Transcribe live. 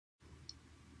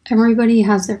Everybody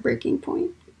has their breaking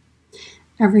point.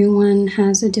 Everyone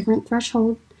has a different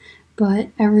threshold, but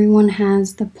everyone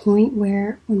has the point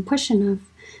where, when pushed enough,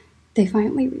 they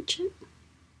finally reach it.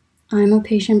 I'm a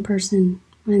patient person.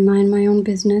 I mind my own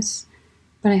business,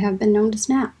 but I have been known to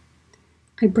snap.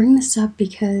 I bring this up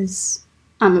because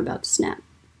I'm about to snap.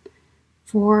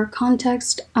 For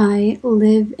context, I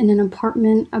live in an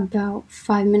apartment about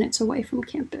 5 minutes away from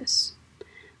campus.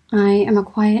 I am a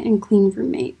quiet and clean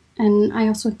roommate, and I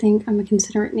also think I'm a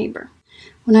considerate neighbor.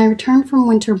 When I returned from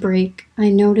winter break, I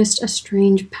noticed a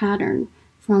strange pattern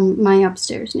from my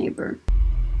upstairs neighbor.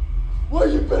 Where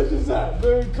you bitches at,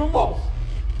 man? Come on.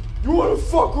 You wanna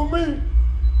fuck with me?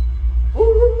 Woo,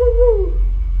 woo, woo, woo.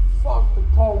 Fuck the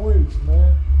police,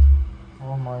 man.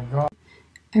 Oh my God.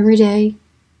 Every day,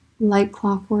 like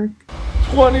clockwork.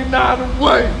 29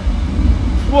 away.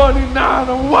 29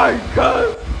 away,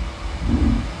 cuz.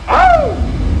 Oh!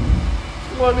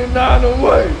 29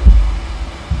 away.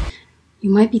 You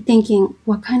might be thinking,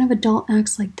 what kind of adult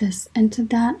acts like this? And to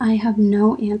that, I have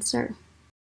no answer.